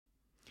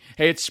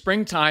Hey, it's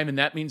springtime, and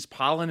that means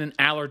pollen and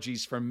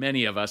allergies for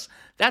many of us.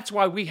 That's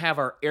why we have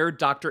our Air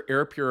Doctor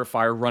air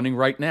purifier running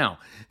right now.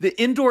 The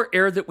indoor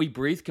air that we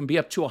breathe can be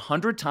up to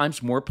 100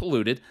 times more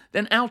polluted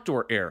than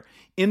outdoor air.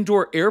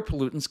 Indoor air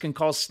pollutants can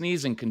cause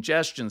sneezing,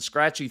 congestion,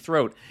 scratchy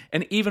throat,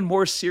 and even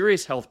more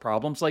serious health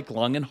problems like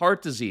lung and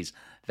heart disease.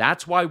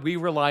 That's why we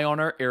rely on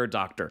our Air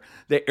Doctor,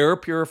 the air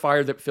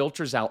purifier that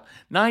filters out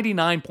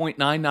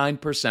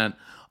 99.99%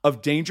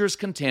 of dangerous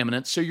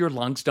contaminants so your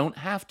lungs don't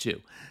have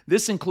to.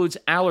 This includes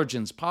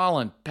allergens,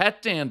 pollen,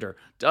 pet dander,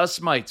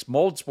 dust mites,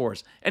 mold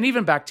spores, and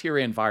even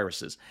bacteria and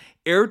viruses.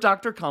 Air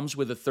Doctor comes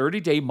with a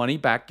 30-day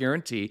money-back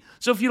guarantee,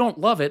 so if you don't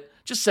love it,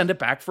 just send it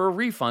back for a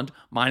refund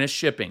minus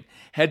shipping.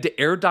 Head to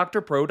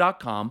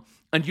airdoctorpro.com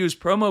and use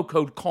promo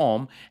code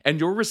CALM, and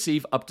you'll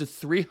receive up to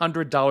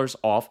 $300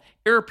 off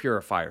air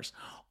purifiers.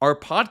 Our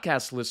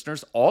podcast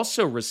listeners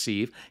also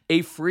receive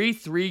a free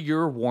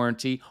 3-year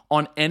warranty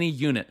on any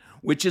unit,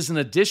 which is an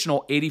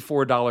additional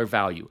 $84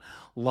 value.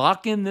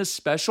 Lock in this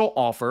special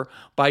offer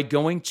by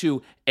going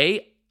to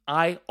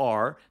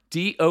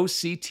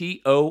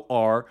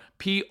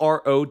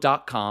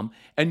AIRDOCTORPRO.com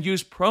and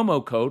use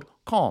promo code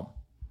CALM.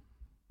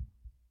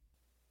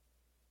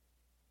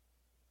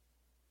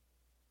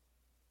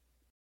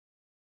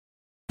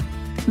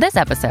 This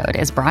episode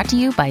is brought to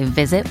you by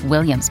Visit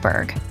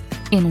Williamsburg.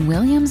 In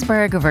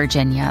Williamsburg,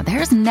 Virginia,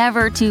 there's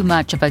never too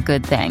much of a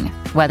good thing.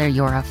 Whether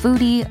you're a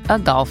foodie, a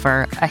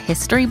golfer, a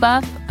history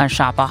buff, a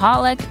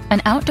shopaholic,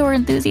 an outdoor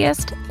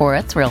enthusiast, or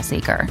a thrill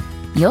seeker,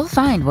 you'll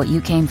find what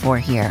you came for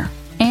here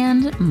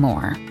and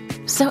more.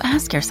 So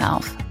ask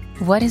yourself,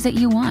 what is it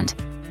you want?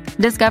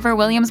 Discover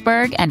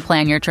Williamsburg and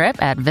plan your trip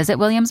at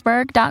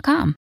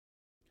visitwilliamsburg.com.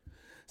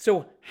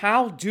 So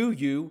how do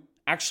you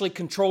actually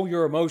control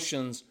your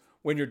emotions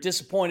when you're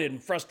disappointed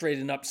and frustrated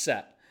and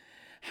upset?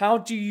 How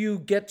do you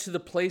get to the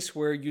place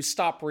where you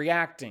stop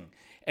reacting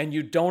and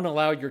you don't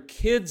allow your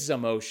kids'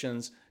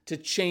 emotions to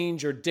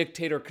change or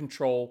dictate or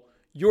control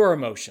your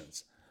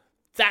emotions?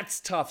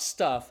 That's tough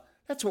stuff.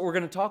 That's what we're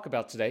going to talk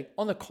about today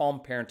on the Calm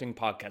Parenting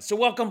Podcast. So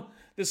welcome.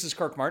 This is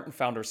Kirk Martin,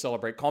 founder of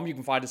Celebrate Calm. You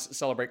can find us at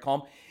Celebrate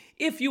Calm.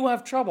 If you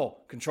have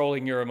trouble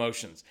controlling your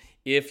emotions,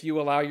 if you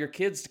allow your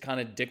kids to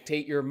kind of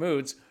dictate your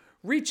moods,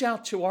 reach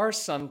out to our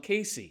son,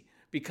 Casey,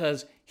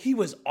 because he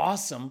was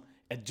awesome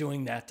at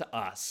doing that to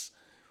us.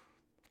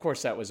 Of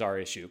course, that was our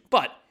issue,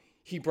 but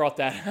he brought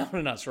that out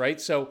in us,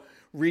 right? So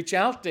reach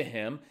out to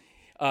him.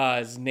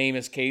 His name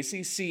is Casey,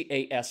 Casey,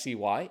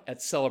 at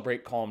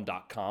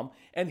celebratecalm.com,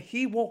 and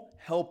he will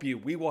help you.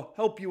 We will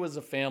help you as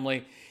a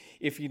family.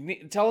 If you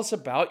need, tell us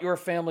about your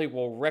family,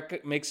 we'll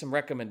make some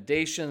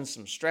recommendations,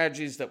 some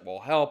strategies that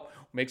will help.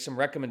 Make some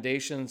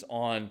recommendations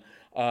on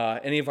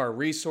any of our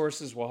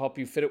resources. We'll help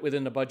you fit it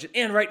within the budget.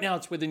 And right now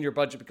it's within your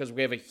budget because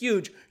we have a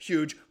huge,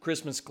 huge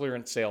Christmas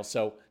clearance sale.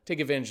 So take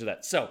advantage of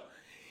that. So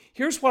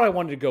here's what I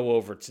wanted to go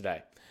over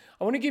today.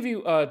 I want to give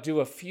you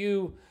do a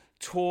few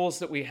tools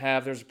that we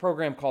have. There's a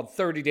program called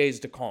 30 Days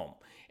to Calm.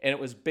 And it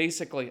was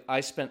basically,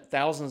 I spent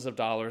thousands of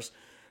dollars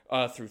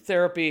through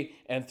therapy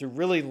and through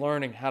really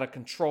learning how to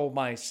control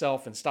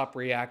myself and stop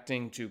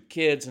reacting to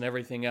kids and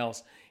everything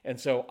else. And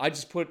so I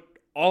just put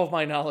all of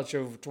my knowledge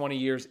over 20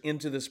 years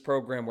into this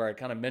program where I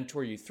kind of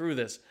mentor you through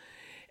this.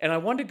 And I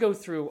wanted to go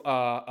through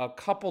a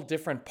couple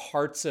different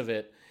parts of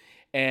it.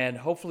 And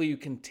hopefully you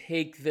can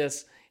take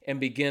this and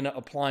begin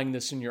applying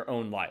this in your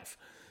own life.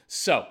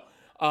 So,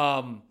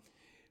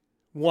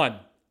 one,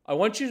 I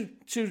want you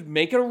to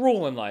make it a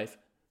rule in life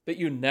that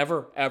you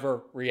never,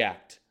 ever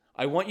react.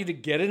 I want you to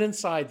get it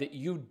inside that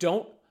you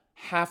don't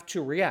have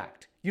to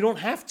react. You don't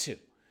have to.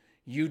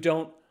 You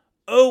don't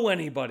owe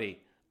anybody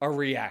a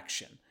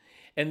reaction.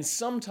 And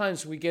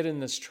sometimes we get in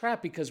this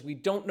trap because we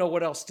don't know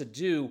what else to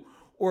do,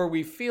 or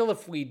we feel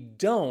if we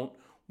don't,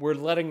 we're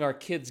letting our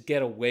kids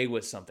get away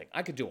with something.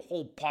 I could do a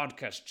whole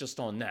podcast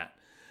just on that.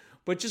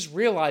 But just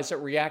realize that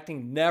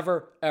reacting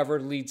never, ever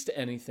leads to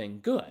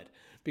anything good.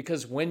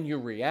 Because when you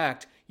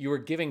react, you are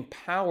giving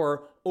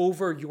power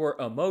over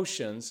your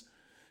emotions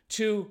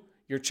to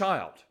your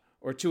child,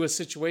 or to a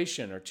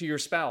situation, or to your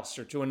spouse,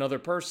 or to another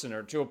person,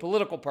 or to a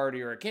political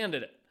party or a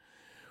candidate.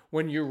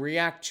 When you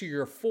react to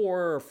your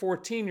 4 or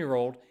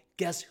 14-year-old,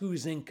 guess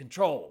who's in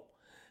control?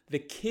 The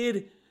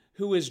kid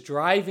who is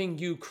driving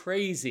you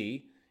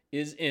crazy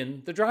is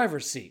in the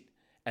driver's seat.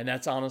 And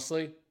that's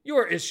honestly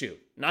your issue,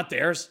 not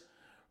theirs,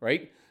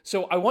 right?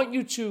 So I want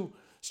you to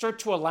start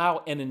to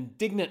allow an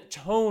indignant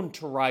tone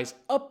to rise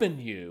up in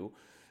you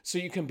so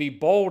you can be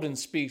bold and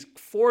speak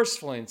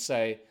forcefully and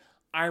say,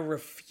 I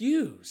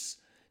refuse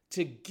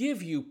to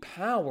give you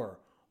power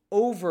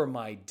over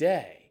my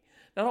day.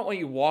 Now, I don't want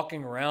you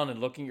walking around and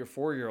looking at your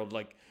 4-year-old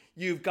like,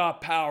 you've got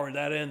power,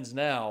 that ends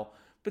now.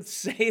 But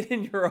say it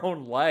in your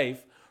own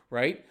life,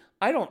 right?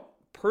 I don't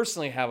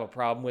personally have a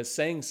problem with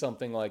saying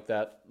something like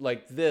that,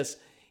 like this,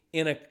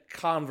 in a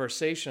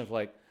conversation of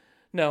like,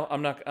 no,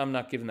 I'm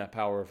not giving that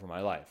power over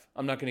my life.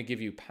 I'm not going to give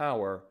you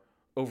power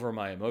over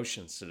my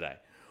emotions today.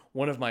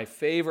 One of my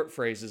favorite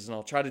phrases, and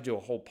I'll try to do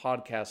a whole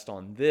podcast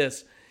on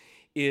this,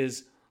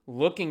 is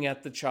looking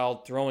at the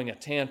child throwing a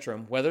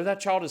tantrum, whether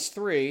that child is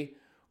 3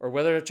 or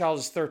whether a child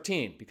is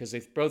 13, because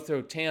they both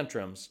throw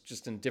tantrums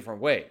just in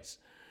different ways.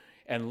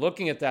 And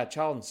looking at that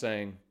child and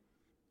saying,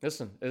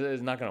 listen, it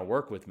is not going to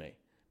work with me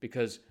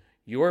because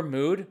your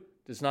mood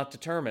does not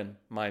determine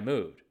my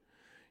mood.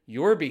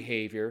 Your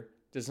behavior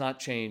does not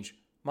change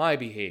my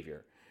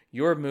behavior.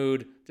 Your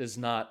mood does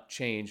not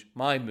change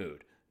my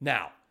mood.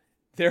 Now,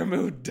 their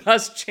mood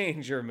does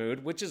change your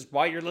mood, which is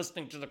why you're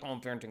listening to the Calm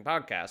Parenting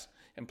Podcast.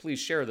 And please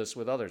share this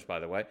with others, by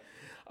the way,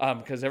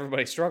 because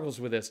everybody struggles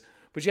with this.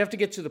 But you have to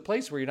get to the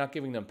place where you're not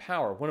giving them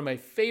power. One of my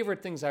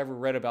favorite things I ever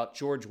read about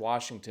George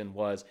Washington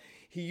was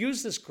he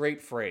used this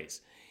great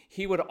phrase.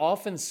 He would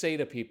often say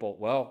to people,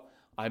 well,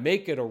 I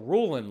make it a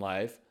rule in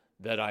life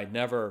that I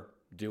never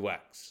do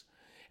X.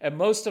 And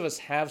most of us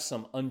have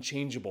some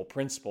unchangeable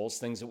principles,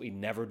 things that we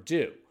never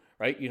do,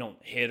 right? You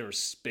don't hit or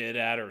spit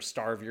at or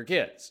starve your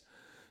kids.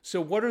 So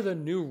what are the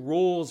new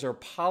rules or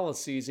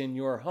policies in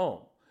your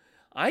home?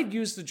 I'd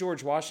use the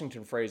George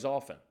Washington phrase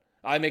often.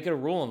 I make it a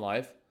rule in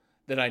life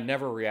that I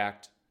never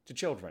react to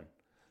children,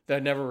 that I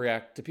never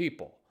react to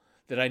people,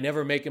 that I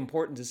never make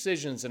important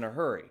decisions in a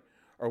hurry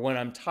or when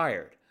I'm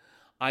tired.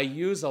 I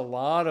use a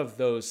lot of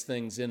those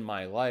things in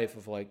my life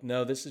of like,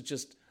 no, this is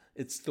just,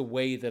 it's the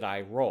way that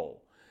I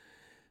roll.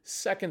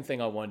 Second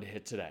thing I wanted to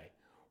hit today,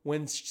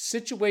 when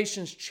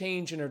situations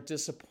change and are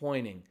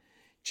disappointing,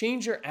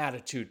 change your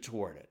attitude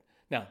toward it.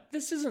 Now,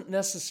 this isn't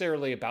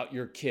necessarily about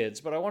your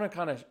kids, but I want to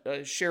kind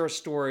of share a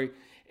story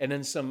and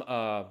then some,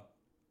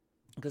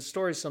 because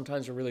stories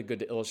sometimes are really good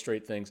to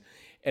illustrate things,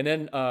 and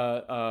then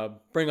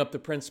bring up the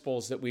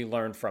principles that we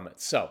learn from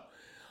it. So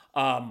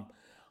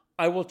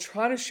I will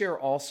try to share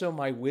also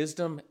my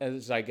wisdom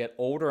as I get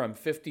older. I'm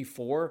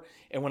 54,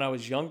 and when I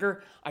was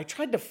younger, I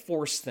tried to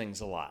force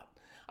things a lot.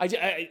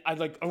 I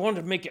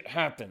wanted to make it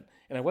happen,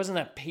 and I wasn't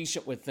that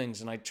patient with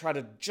things, and I try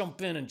to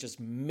jump in and just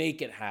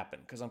make it happen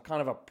because I'm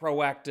kind of a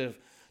proactive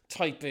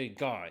type A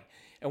guy.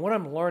 And what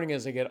I'm learning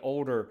as I get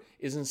older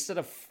is instead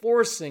of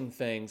forcing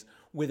things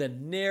with a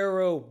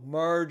narrow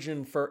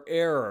margin for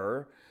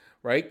error,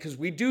 right? Because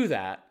we do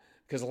that,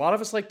 because a lot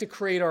of us like to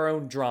create our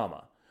own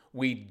drama.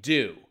 We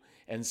do.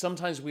 And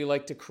sometimes we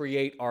like to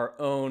create our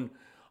own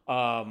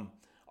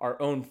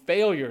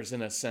failures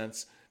in a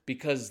sense,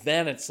 because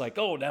then it's like,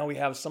 oh, now we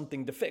have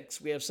something to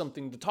fix. We have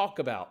something to talk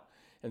about.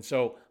 And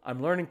so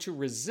I'm learning to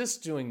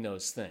resist doing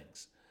those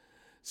things.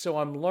 So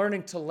I'm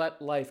learning to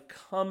let life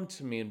come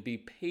to me and be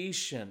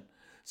patient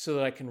so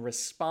that I can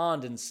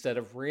respond instead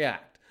of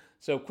react.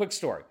 So quick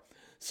story.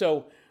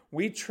 So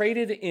we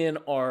traded in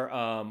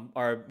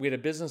we had a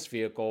business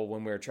vehicle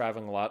when we were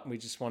traveling a lot, and we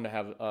just wanted to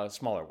have a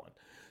smaller one.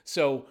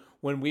 So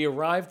when we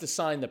arrived to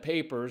sign the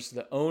papers,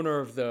 the owner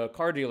of the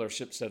car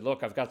dealership said,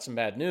 look, I've got some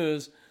bad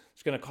news.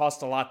 It's going to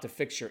cost a lot to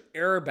fix your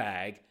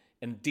airbag,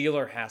 and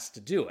dealer has to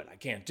do it. I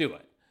can't do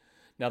it.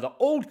 Now, the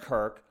old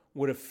Kirk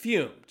would have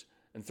fumed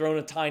and thrown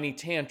a tiny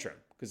tantrum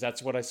because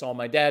that's what I saw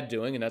my dad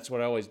doing, and that's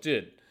what I always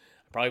did.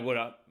 I probably would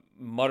have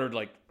muttered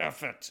like,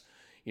 F it,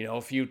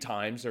 a few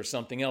times or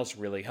something else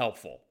really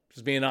helpful.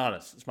 Just being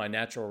honest, it's my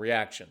natural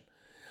reaction.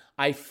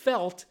 I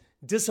felt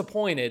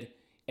disappointed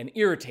and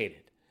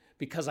irritated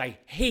because I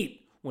hate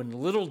when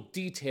little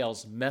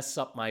details mess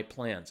up my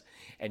plans.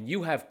 And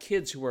you have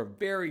kids who are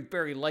very,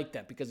 very like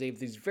that because they have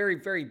these very,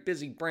 very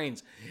busy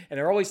brains and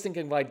they're always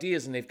thinking of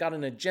ideas and they've got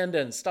an agenda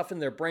and stuff in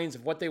their brains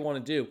of what they want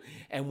to do.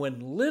 And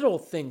when little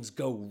things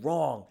go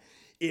wrong,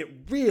 it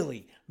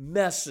really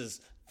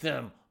messes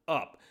them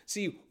up.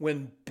 See,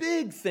 when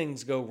big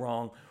things go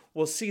wrong,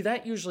 well, see,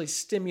 that usually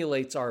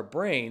stimulates our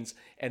brains,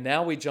 and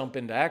now we jump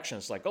into action.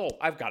 It's like, oh,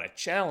 I've got a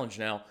challenge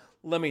now.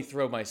 Let me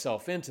throw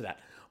myself into that.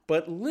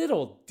 But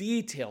little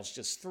details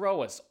just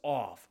throw us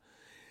off.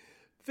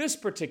 This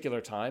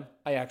particular time,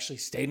 I actually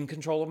stayed in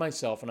control of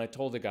myself, and I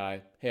told the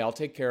guy, hey, I'll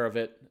take care of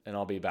it, and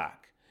I'll be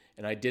back.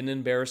 And I didn't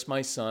embarrass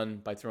my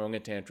son by throwing a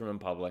tantrum in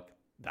public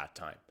that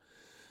time.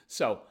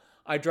 So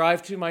I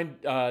drive to my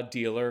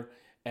dealer,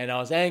 and I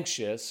was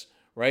anxious,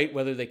 right?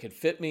 Whether they could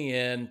fit me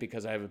in,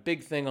 because I have a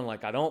big thing on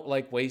like, I don't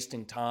like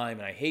wasting time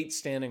and I hate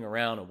standing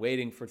around and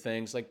waiting for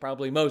things, like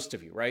probably most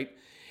of you, right?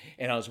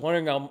 And I was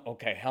wondering,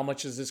 okay, how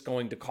much is this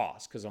going to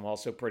cost? Because I'm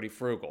also pretty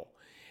frugal.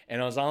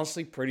 And I was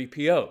honestly pretty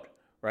PO'd,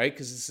 right?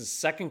 Because this is the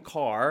second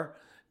car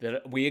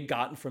that we had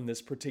gotten from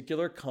this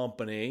particular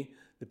company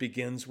that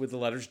begins with the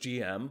letters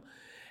GM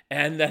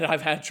and that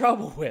I've had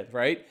trouble with,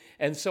 right?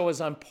 And so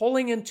as I'm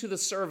pulling into the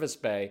service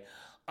bay,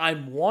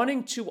 I'm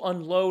wanting to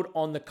unload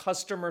on the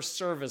customer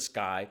service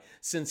guy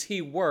since he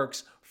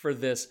works for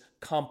this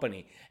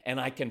company,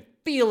 and I can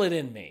feel it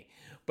in me.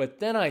 But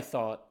then I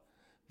thought,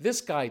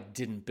 this guy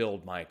didn't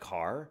build my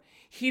car.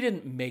 He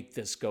didn't make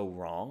this go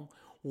wrong.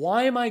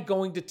 Why am I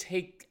going to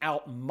take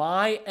out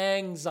my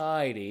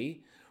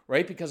anxiety,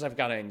 right? Because I've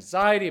got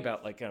anxiety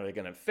about like, are they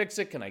going to fix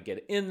it? Can I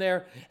get in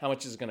there? How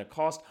much is it going to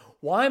cost?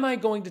 Why am I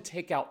going to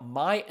take out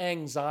my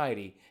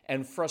anxiety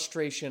and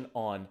frustration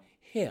on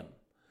him?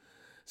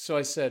 So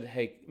I said,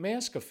 hey, may I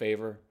ask a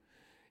favor?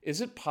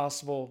 Is it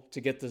possible to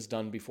get this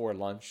done before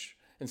lunch?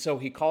 And so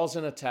he calls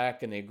in a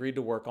tech and they agreed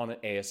to work on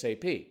it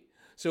ASAP.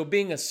 So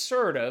being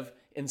assertive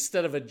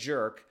instead of a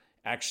jerk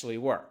actually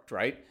worked,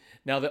 right?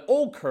 Now, the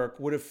old Kirk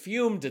would have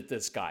fumed at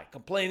this guy,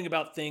 complaining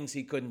about things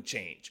he couldn't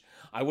change.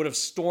 I would have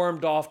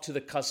stormed off to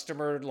the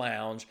customer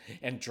lounge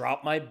and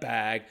dropped my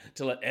bag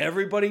to let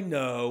everybody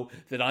know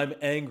that I'm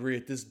angry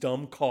at this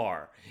dumb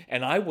car.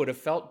 And I would have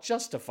felt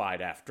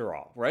justified after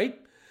all, right?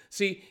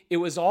 See, it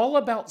was all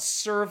about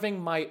serving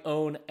my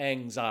own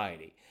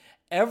anxiety.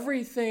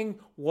 Everything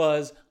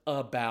was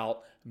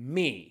about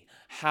me,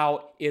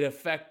 how it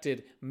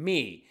affected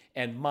me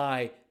and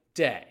my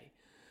day.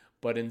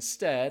 But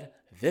instead,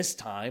 this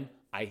time,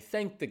 I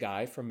thanked the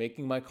guy for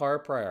making my car a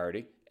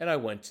priority, and I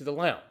went to the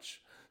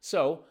lounge.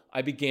 So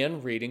I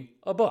began reading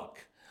a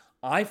book.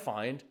 I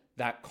find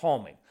that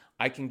calming.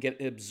 I can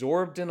get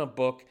absorbed in a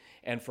book,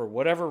 and for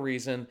whatever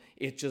reason,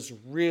 it just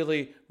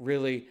really,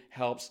 really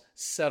helps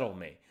settle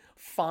me.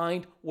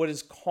 Find what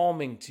is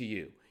calming to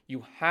you.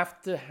 You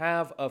have to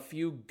have a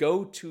few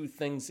go-to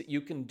things that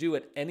you can do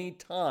at any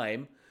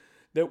time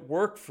that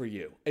work for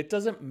you. It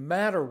doesn't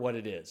matter what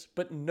it is,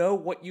 but know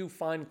what you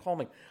find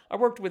calming. I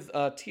worked with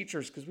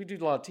teachers because we do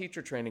a lot of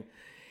teacher training.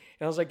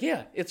 And I was like,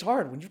 yeah, it's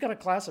hard. When you've got a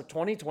class of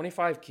 20,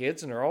 25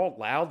 kids and they're all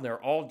loud and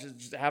they're all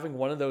just having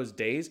one of those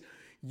days,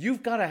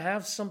 you've got to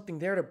have something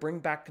there to bring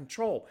back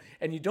control.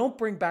 And you don't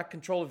bring back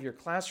control of your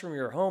classroom or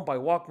your home by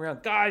walking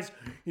around. Guys,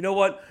 you know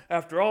what?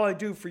 After all I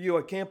do for you,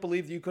 I can't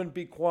believe that you couldn't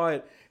be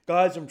quiet.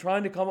 Guys, I'm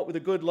trying to come up with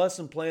a good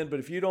lesson plan, but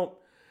if you don't,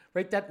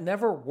 right, that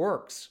never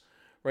works.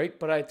 Right?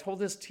 But I told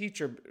this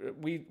teacher,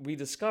 we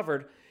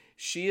discovered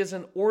she is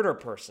an order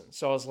person.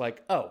 So I was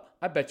like, oh,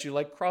 I bet you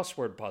like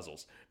crossword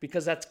puzzles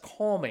because that's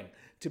calming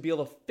to be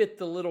able to fit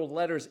the little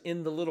letters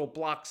in the little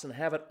blocks and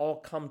have it all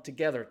come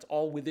together. It's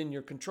all within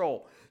your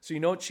control. So you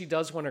know what she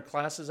does when her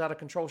class is out of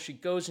control? She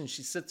goes and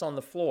she sits on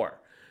the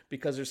floor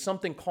because there's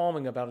something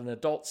calming about an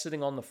adult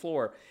sitting on the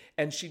floor.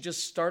 And she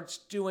just starts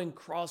doing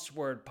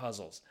crossword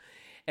puzzles.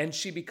 And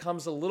she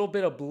becomes a little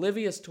bit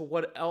oblivious to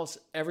what else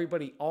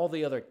all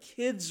the other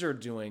kids are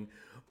doing.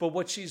 But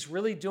what she's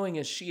really doing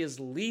is she is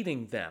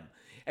leading them.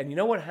 And you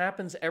know what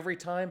happens every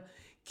time?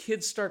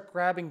 Kids start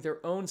grabbing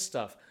their own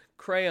stuff,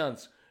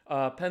 crayons,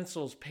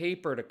 pencils,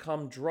 paper to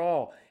come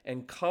draw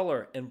and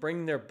color and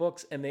bring their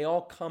books. And they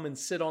all come and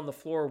sit on the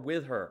floor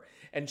with her.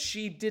 And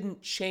she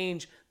didn't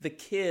change the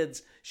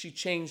kids, she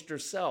changed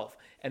herself.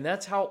 And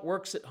that's how it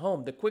works at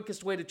home. The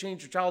quickest way to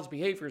change your child's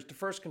behavior is to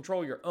first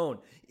control your own.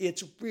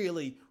 It's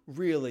really,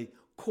 really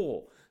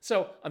cool.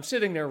 So I'm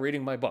sitting there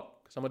reading my book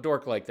because I'm a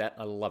dork like that.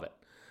 I love it.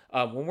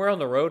 When we're on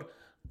the road,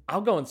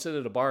 I'll go and sit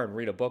at a bar and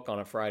read a book on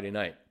a Friday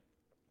night.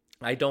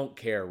 I don't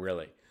care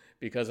really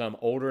because I'm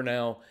older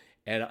now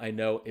and I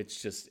know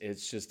it's just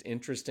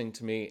interesting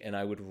to me. And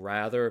I would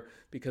rather,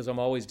 because I'm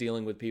always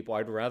dealing with people,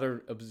 I'd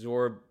rather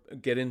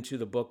get into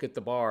the book at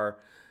the bar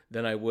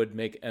than I would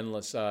make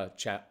endless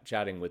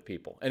chatting with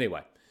people.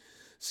 Anyway,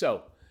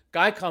 so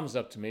guy comes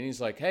up to me and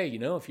he's like, hey,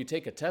 if you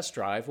take a test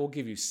drive, we'll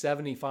give you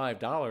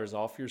 $75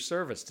 off your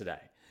service today.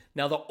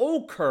 Now, the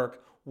old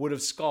Kirk would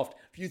have scoffed,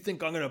 if you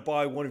think I'm going to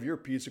buy one of your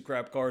piece of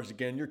crap cars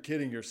again, you're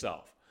kidding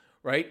yourself,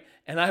 right?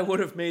 And I would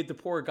have made the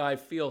poor guy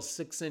feel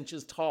 6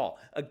 inches tall.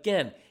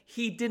 Again,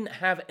 he didn't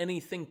have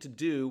anything to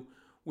do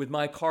with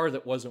my car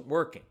that wasn't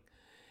working.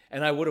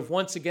 And I would have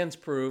once again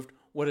proved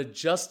what a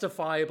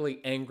justifiably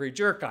angry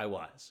jerk I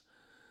was.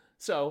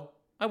 So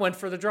I went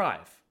for the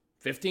drive.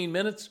 15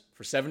 minutes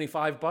for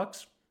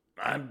 $75.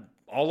 I'm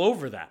all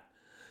over that.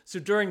 So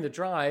during the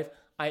drive,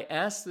 I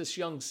asked this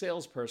young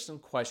salesperson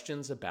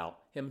questions about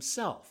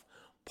himself.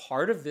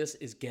 Part of this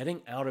is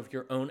getting out of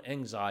your own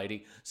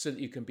anxiety so that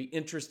you can be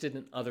interested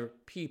in other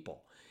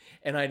people.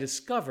 And I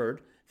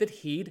discovered that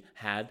he'd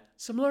had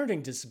some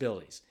learning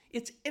disabilities.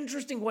 It's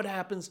interesting what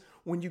happens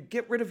when you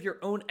get rid of your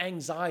own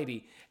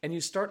anxiety and you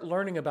start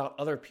learning about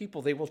other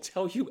people. They will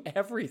tell you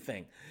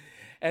everything.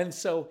 And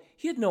so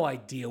he had no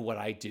idea what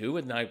I do,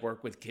 and I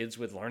work with kids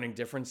with learning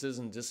differences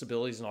and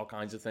disabilities and all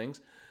kinds of things.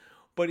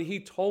 But he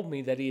told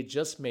me that he had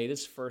just made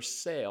his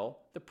first sale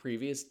the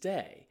previous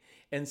day.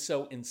 And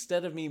so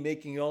instead of me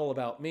making it all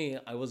about me,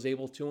 I was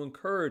able to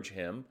encourage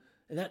him,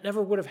 and that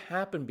never would have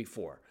happened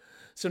before.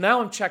 So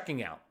now I'm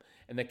checking out.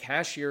 And the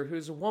cashier,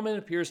 who's a woman,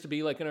 appears to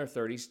be like in her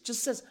 30s,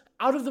 just says,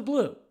 out of the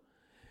blue,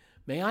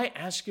 may I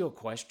ask you a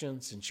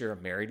question since you're a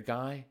married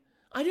guy?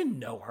 I didn't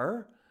know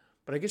her,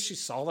 but I guess she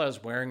saw that I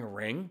was wearing a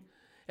ring.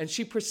 And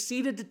she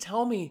proceeded to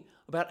tell me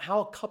about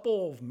how a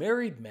couple of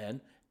married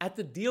men at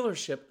the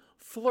dealership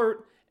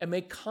flirt and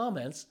make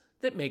comments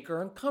that make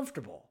her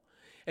uncomfortable.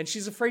 And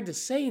she's afraid to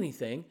say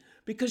anything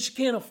because she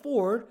can't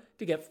afford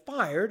to get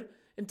fired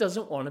and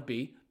doesn't want to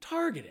be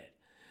targeted.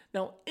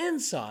 Now,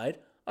 inside,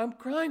 I'm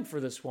crying for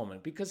this woman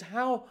because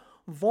how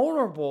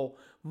vulnerable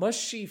must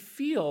she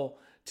feel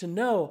to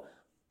know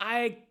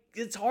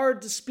it's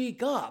hard to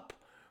speak up,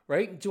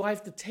 right? Do I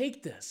have to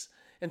take this?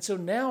 And so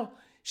now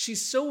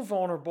she's so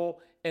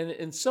vulnerable and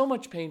in so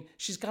much pain,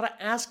 she's got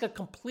to ask a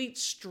complete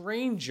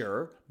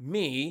stranger,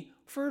 me,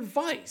 for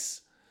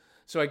advice.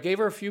 So I gave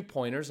her a few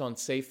pointers on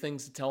safe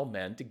things to tell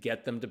men to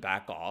get them to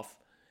back off,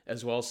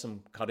 as well as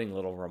some cutting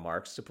little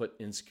remarks to put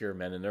insecure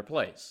men in their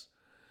place.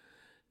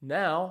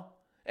 Now,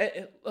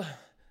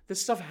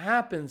 this stuff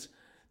happens.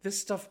 This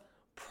stuff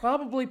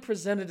probably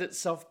presented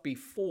itself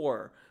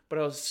before, but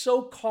I was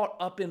so caught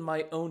up in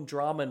my own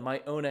drama and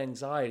my own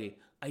anxiety,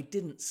 I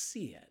didn't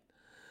see it.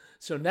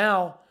 So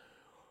now,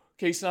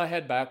 Casey and I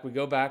head back. We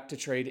go back to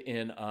trade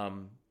in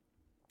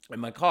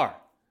my car.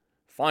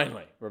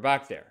 Finally, we're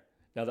back there.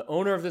 Now, the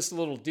owner of this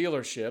little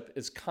dealership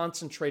is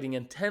concentrating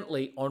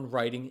intently on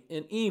writing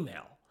an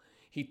email.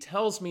 He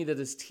tells me that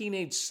his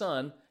teenage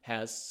son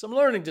has some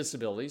learning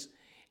disabilities,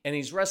 and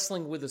he's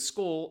wrestling with the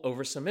school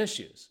over some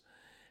issues.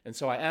 And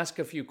so I ask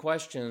a few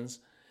questions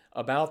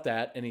about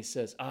that, and he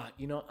says,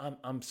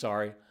 I'm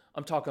sorry.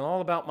 I'm talking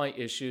all about my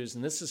issues,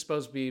 and this is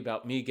supposed to be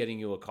about me getting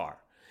you a car.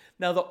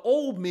 Now, the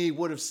old me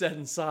would have said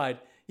inside,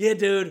 yeah,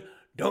 dude,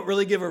 don't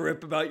really give a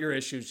rip about your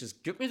issues.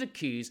 Just give me the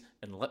keys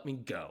and let me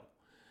go.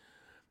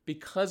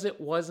 Because it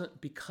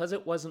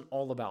wasn't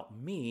all about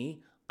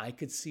me, I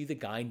could see the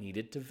guy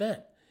needed to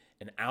vent.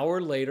 An hour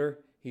later,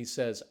 he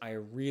says, I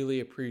really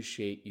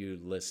appreciate you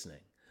listening.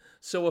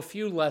 So a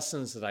few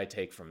lessons that I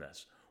take from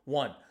this.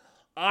 1,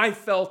 I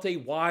felt a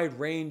wide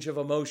range of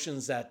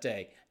emotions that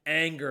day.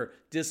 Anger,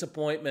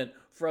 disappointment,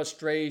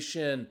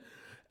 frustration,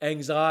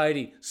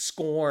 anxiety,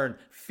 scorn,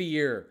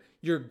 fear.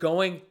 You're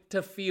going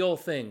to feel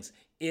things.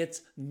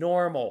 It's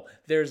normal.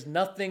 There's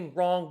nothing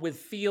wrong with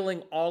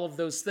feeling all of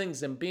those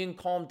things. And being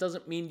calm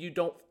doesn't mean you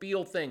don't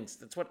feel things.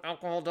 That's what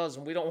alcohol does,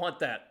 and we don't want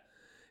that.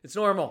 It's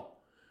normal.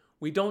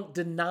 We don't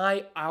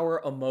deny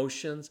our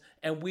emotions,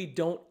 and we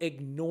don't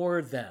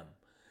ignore them.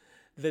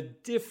 The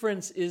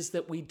difference is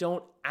that we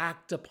don't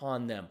act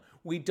upon them.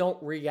 We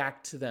don't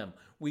react to them.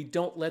 We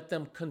don't let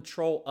them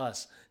control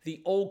us.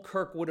 The old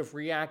Kirk would have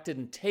reacted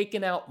and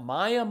taken out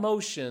my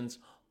emotions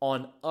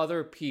on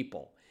other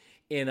people.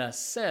 In a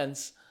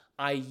sense,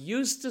 I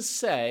used to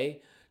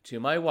say to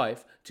my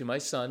wife, to my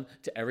son,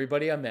 to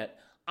everybody I met,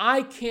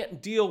 I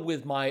can't deal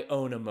with my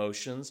own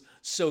emotions,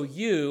 so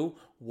you,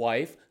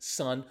 wife,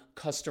 son,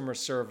 customer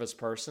service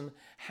person,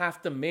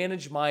 have to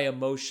manage my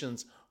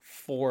emotions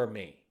for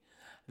me.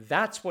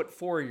 That's what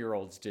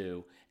 4-year-olds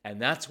do,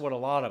 and that's what a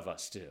lot of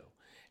us do.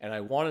 And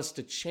I want us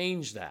to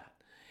change that.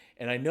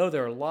 And I know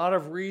there are a lot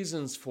of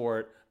reasons for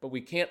it, but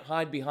we can't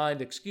hide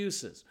behind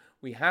excuses.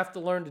 We have to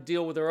learn to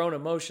deal with our own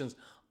emotions.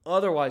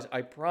 Otherwise,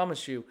 I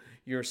promise you,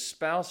 your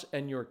spouse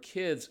and your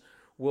kids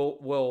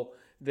will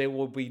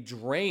be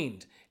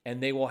drained,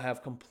 and they will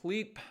have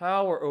complete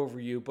power over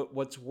you. But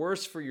what's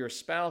worse for your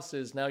spouse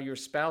is now your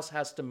spouse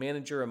has to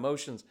manage your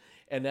emotions,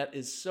 and that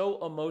is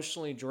so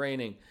emotionally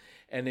draining,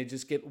 and they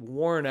just get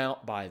worn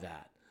out by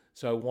that.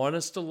 So I want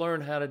us to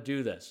learn how to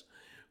do this.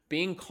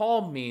 Being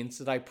calm means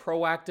that I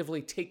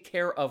proactively take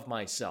care of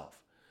myself.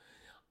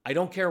 I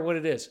don't care what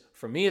it is.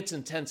 For me, it's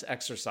intense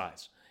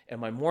exercise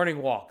and my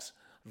morning walks.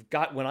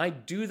 When I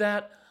do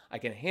that, I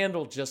can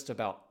handle just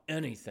about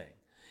anything.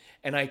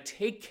 And I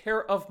take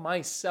care of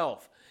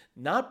myself,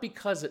 not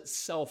because it's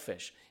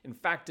selfish. In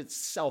fact, it's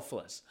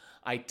selfless.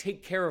 I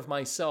take care of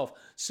myself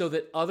so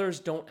that others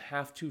don't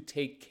have to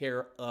take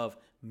care of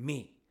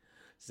me.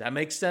 Does that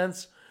make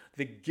sense?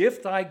 The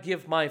gift I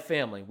give my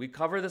family, we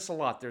cover this a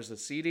lot. There's a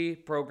CD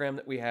program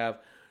that we have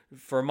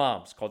for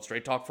moms called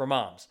Straight Talk for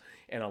Moms.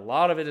 And a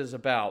lot of it is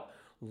about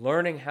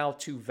learning how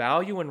to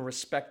value and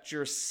respect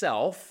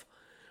yourself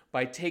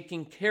by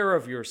taking care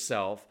of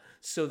yourself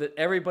so that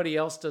everybody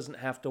else doesn't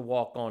have to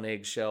walk on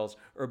eggshells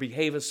or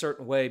behave a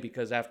certain way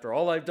because after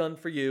all I've done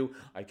for you,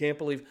 I can't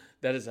believe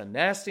that is a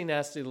nasty,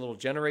 nasty little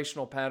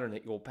generational pattern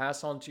that you will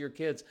pass on to your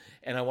kids.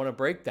 And I want to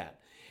break that.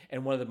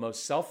 And one of the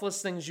most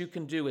selfless things you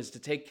can do is to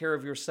take care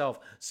of yourself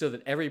so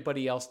that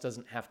everybody else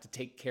doesn't have to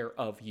take care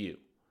of you.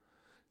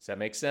 Does that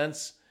make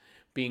sense?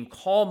 Being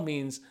calm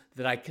means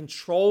that I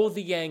control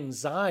the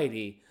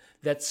anxiety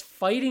that's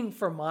fighting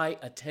for my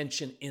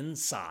attention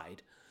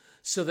inside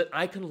so that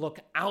I can look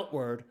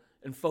outward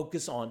and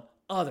focus on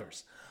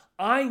others.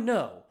 I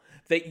know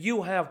that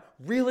you have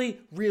really,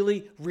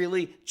 really,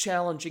 really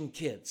challenging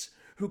kids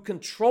who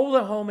control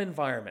the home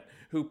environment,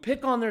 who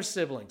pick on their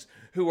siblings,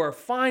 who are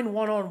fine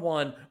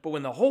one-on-one, but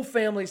when the whole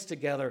family's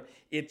together,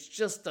 it's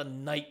just a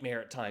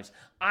nightmare at times.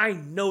 I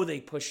know they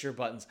push your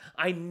buttons.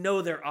 I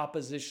know they're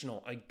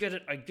oppositional. I get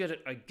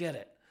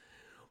it.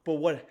 But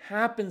what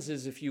happens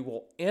is if you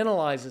will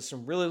analyze this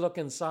and really look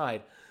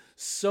inside,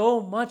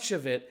 so much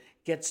of it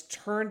gets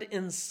turned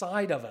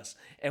inside of us.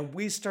 And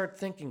we start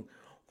thinking,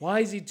 why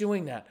is he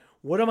doing that?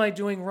 What am I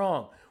doing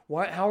wrong?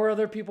 How are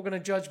other people going to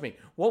judge me?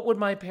 What would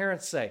my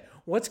parents say?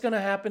 What's going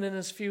to happen in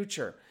his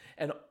future?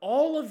 And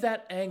all of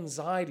that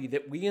anxiety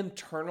that we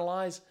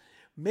internalize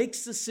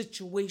makes the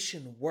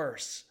situation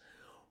worse.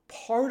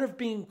 Part of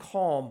being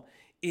calm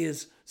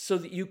is so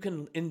that you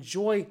can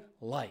enjoy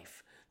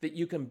life, that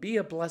you can be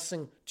a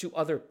blessing to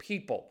other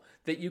people,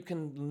 that you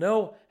can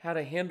know how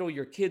to handle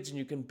your kids and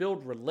you can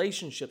build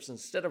relationships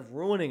instead of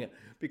ruining it,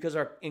 because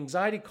our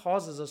anxiety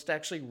causes us to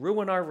actually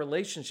ruin our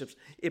relationships.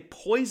 It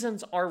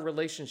poisons our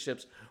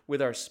relationships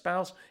with our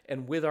spouse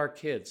and with our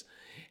kids.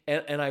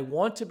 And I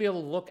want to be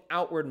able to look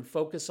outward and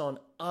focus on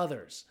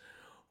others,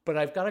 but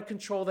I've got to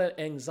control that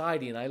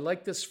anxiety. And I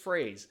like this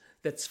phrase,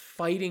 that's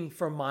fighting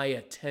for my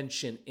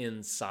attention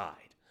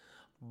inside.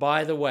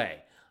 By the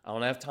way, I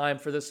don't have time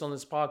for this on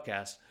this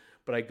podcast,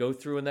 but I go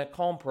through in that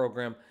Calm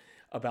program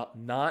about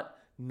not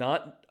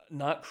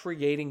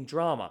creating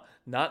drama,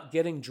 not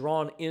getting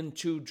drawn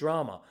into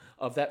drama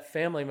of that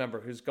family member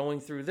who's going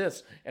through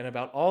this and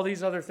about all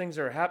these other things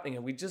that are happening.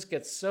 And we just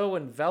get so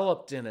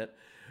enveloped in it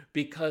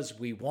because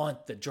we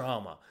want the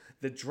drama.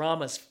 The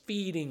drama's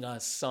feeding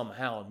us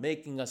somehow,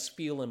 making us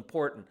feel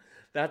important.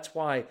 That's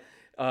why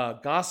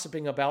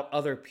gossiping about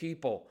other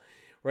people,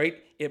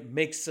 right? It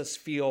makes us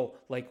feel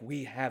like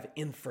we have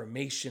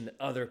information that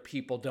other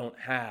people don't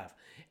have.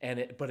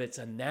 But it's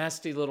a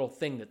nasty little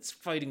thing that's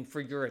fighting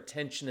for your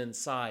attention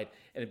inside,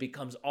 and it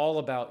becomes all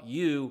about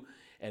you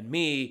and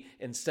me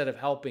instead of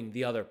helping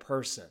the other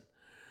person.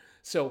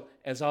 So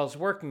as I was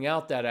working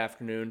out that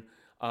afternoon,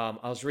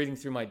 I was reading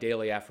through my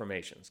daily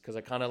affirmations because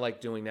I kind of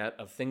like doing that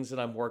of things that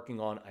I'm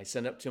working on. I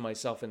send it to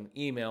myself in an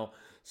email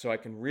so I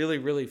can really,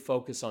 really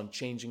focus on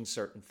changing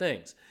certain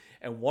things.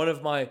 And one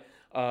of my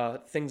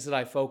things that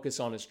I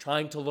focus on is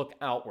trying to look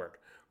outward.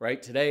 Right?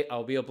 Today,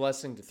 I'll be a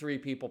blessing to 3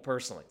 people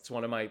personally. It's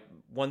one of my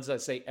ones I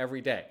say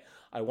every day.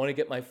 I want to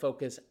get my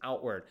focus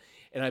outward.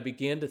 And I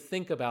began to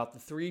think about the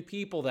 3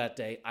 people that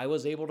day I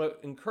was able to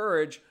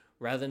encourage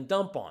rather than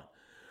dump on.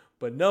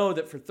 But know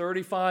that for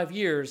 35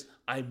 years,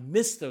 I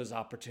missed those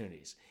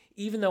opportunities.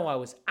 Even though I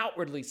was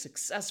outwardly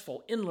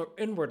successful,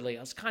 inwardly, I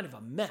was kind of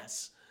a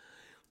mess.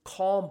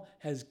 Calm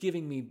has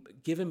given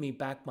me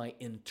back my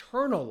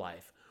internal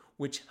life,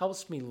 which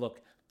helps me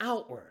look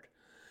outward.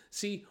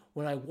 See,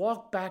 when I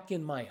walk back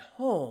in my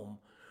home,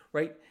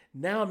 right,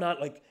 now I'm not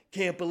like,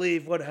 can't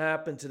believe what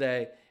happened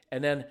today.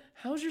 And then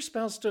how's your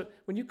spouse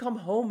when you come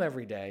home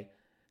every day,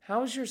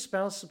 how is your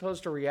spouse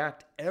supposed to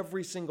react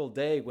every single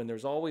day when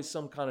there's always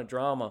some kind of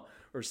drama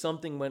or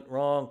something went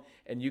wrong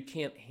and you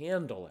can't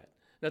handle it?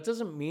 That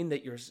doesn't mean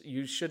that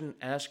you shouldn't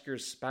ask your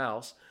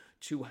spouse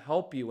to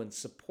help you and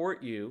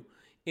support you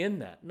in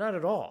that. Not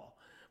at all.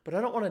 But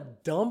I don't want to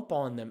dump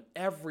on them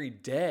every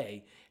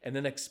day and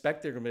then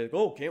expect they're going to be like,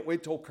 oh, can't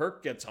wait till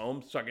Kirk gets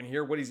home so I can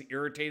hear what he's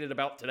irritated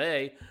about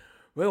today.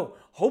 Well,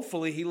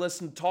 hopefully he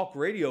listened to talk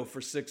radio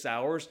for 6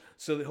 hours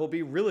so that he'll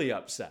be really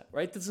upset,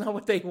 right? That's not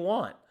what they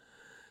want.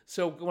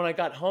 So when I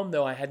got home,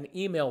 though, I had an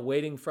email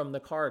waiting from the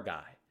car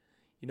guy.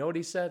 You know what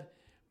he said?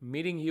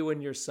 Meeting you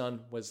and your son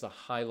was the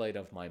highlight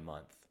of my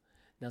month.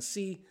 Now,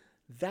 see,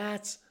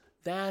 that's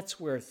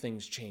where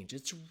things change.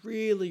 It's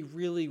really,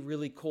 really,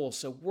 really cool.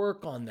 So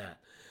work on that.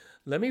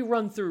 Let me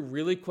run through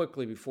really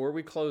quickly before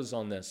we close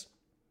on this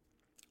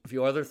a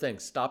few other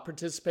things. Stop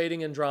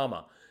participating in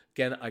drama.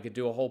 Again, I could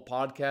do a whole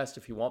podcast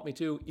if you want me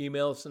to.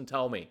 Email us and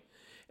tell me,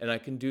 and I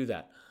can do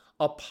that.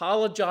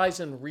 Apologize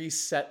and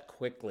reset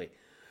quickly.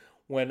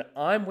 When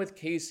I'm with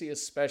Casey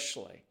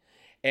especially,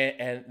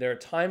 and there are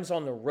times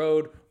on the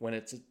road when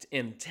it's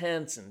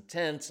intense and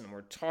tense and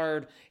we're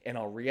tired and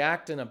I'll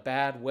react in a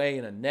bad way,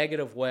 in a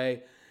negative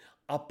way,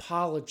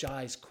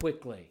 apologize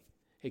quickly.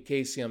 Hey,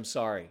 Casey, I'm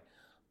sorry.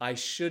 I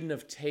shouldn't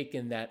have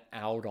taken that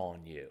out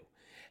on you.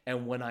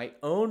 And when I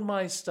own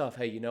my stuff,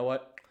 hey, you know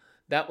what?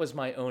 That was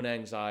my own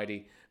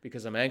anxiety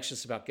because I'm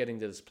anxious about getting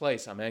to this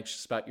place. I'm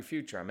anxious about your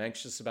future. I'm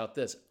anxious about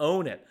this.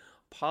 Own it.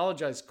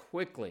 Apologize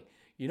quickly.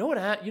 You know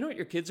what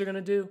your kids are going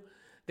to do?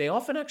 They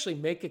often actually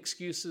make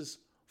excuses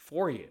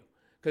for you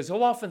because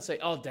he'll often say,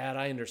 oh, Dad,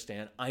 I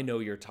understand. I know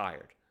you're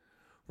tired,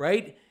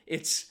 right?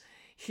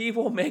 He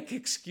will make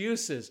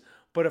excuses.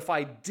 But if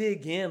I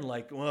dig in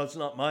like, well, it's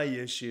not my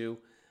issue,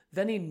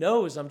 then he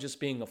knows I'm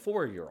just being a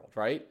 4-year-old,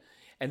 right?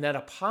 And that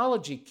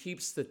apology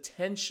keeps the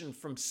tension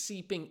from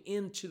seeping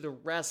into the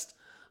rest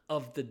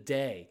of the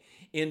day,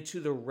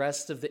 into the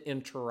rest of the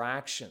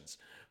interactions.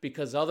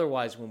 Because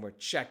otherwise, when we're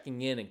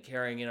checking in and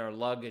carrying in our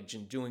luggage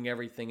and doing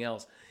everything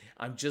else,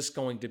 I'm just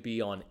going to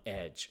be on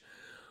edge.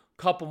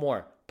 Couple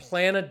more.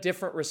 Plan a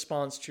different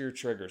response to your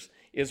triggers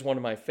is one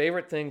of my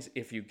favorite things.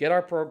 If you get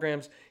our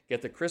programs,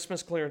 get the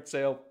Christmas clearance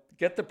sale,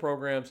 get the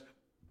programs.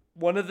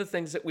 One of the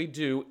things that we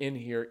do in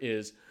here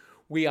is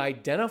we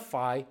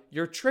identify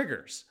your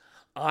triggers.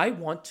 I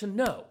want to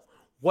know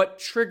what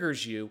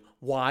triggers you.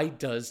 Why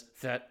does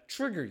that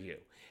trigger you?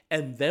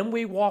 And then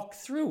we walk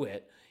through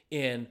it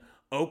in,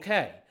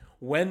 okay,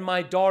 when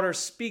my daughter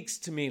speaks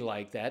to me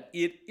like that,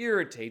 it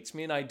irritates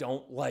me and I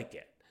don't like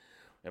it.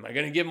 Am I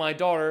going to give my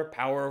daughter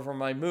power over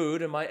my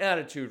mood and my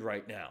attitude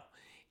right now?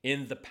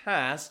 In the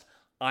past,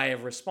 I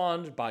have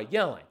responded by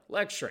yelling,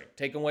 lecturing,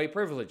 taking away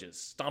privileges,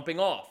 stomping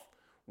off,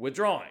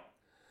 withdrawing.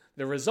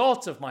 The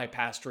result of my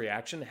past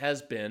reaction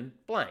has been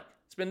blank.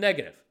 It's been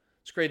negative.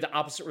 It's created the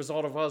opposite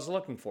result of what I was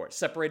looking for. It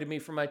separated me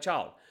from my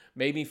child,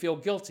 made me feel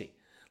guilty,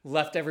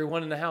 left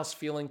everyone in the house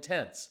feeling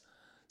tense.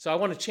 So I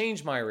want to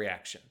change my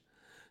reaction.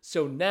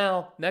 So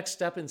now, next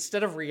step,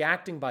 instead of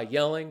reacting by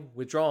yelling,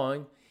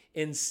 withdrawing,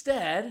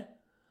 instead,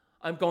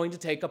 I'm going to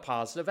take a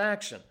positive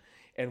action.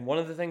 And one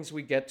of the things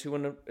we get to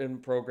in a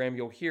program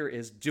you'll hear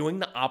is doing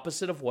the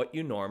opposite of what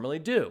you normally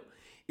do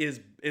is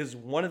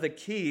one of the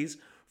keys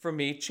for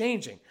me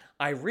changing.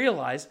 I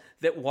realized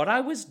that what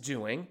I was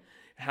doing,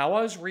 how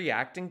I was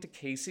reacting to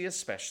Casey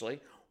especially,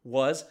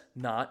 was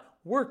not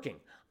working.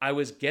 I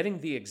was getting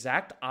the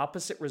exact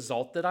opposite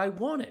result that I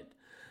wanted.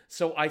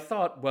 So I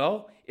thought,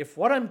 well, if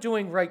what I'm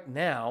doing right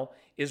now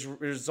is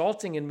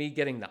resulting in me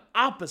getting the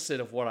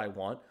opposite of what I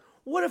want,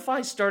 what if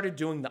I started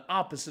doing the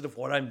opposite of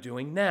what I'm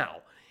doing now?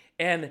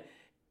 And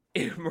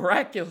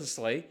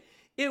miraculously,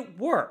 it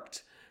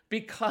worked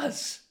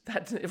because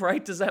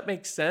right? Does that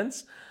make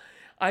sense?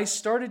 I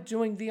started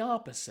doing the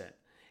opposite.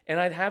 And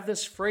I'd have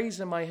this phrase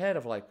in my head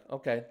of like,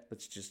 okay,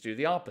 let's just do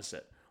the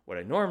opposite. What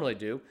I normally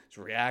do is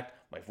react.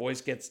 My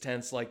voice gets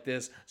tense like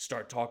this,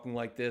 start talking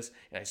like this,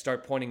 and I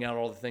start pointing out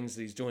all the things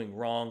that he's doing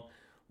wrong.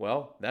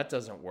 Well, that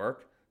doesn't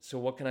work. So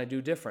what can I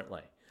do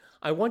differently?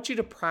 I want you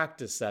to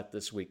practice that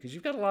this week because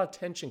you've got a lot of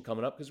tension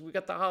coming up because we've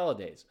got the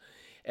holidays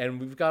and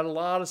we've got a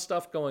lot of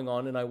stuff going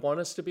on, and I want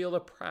us to be able to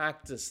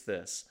practice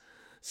this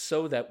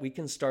so that we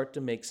can start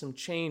to make some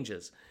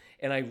changes.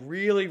 And I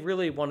really,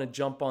 really want to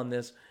jump on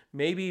this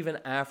maybe even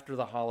after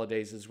the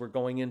holidays as we're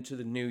going into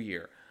the new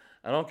year.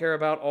 I don't care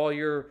about all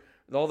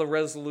the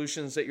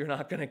resolutions that you're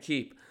not going to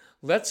keep.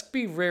 Let's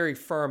be very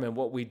firm in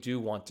what we do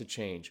want to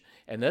change,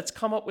 and let's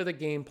come up with a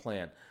game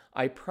plan.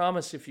 I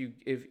promise if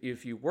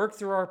you work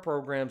through our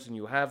programs and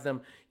you have them,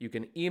 you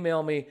can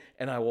email me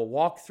and I will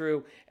walk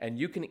through, and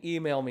you can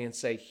email me and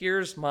say,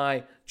 here's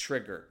my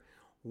trigger.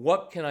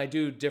 What can I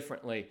do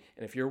differently?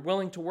 And if you're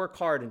willing to work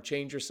hard and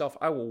change yourself,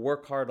 I will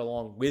work hard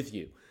along with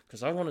you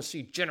because I want to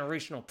see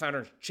generational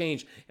patterns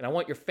change, and I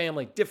want your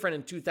family different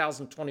in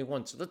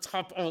 2021. So let's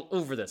hop all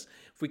over this.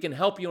 If we can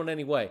help you in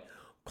any way,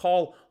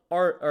 call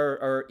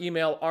or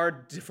email our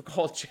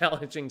difficult,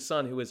 challenging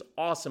son, who is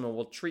awesome and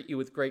will treat you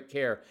with great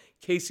care,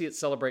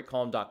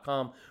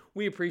 Casey@CelebrateCalm.com.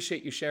 We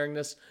appreciate you sharing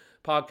this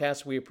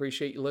podcast. We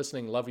appreciate you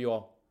listening. Love you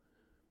all.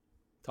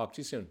 Talk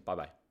to you soon.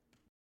 Bye-bye.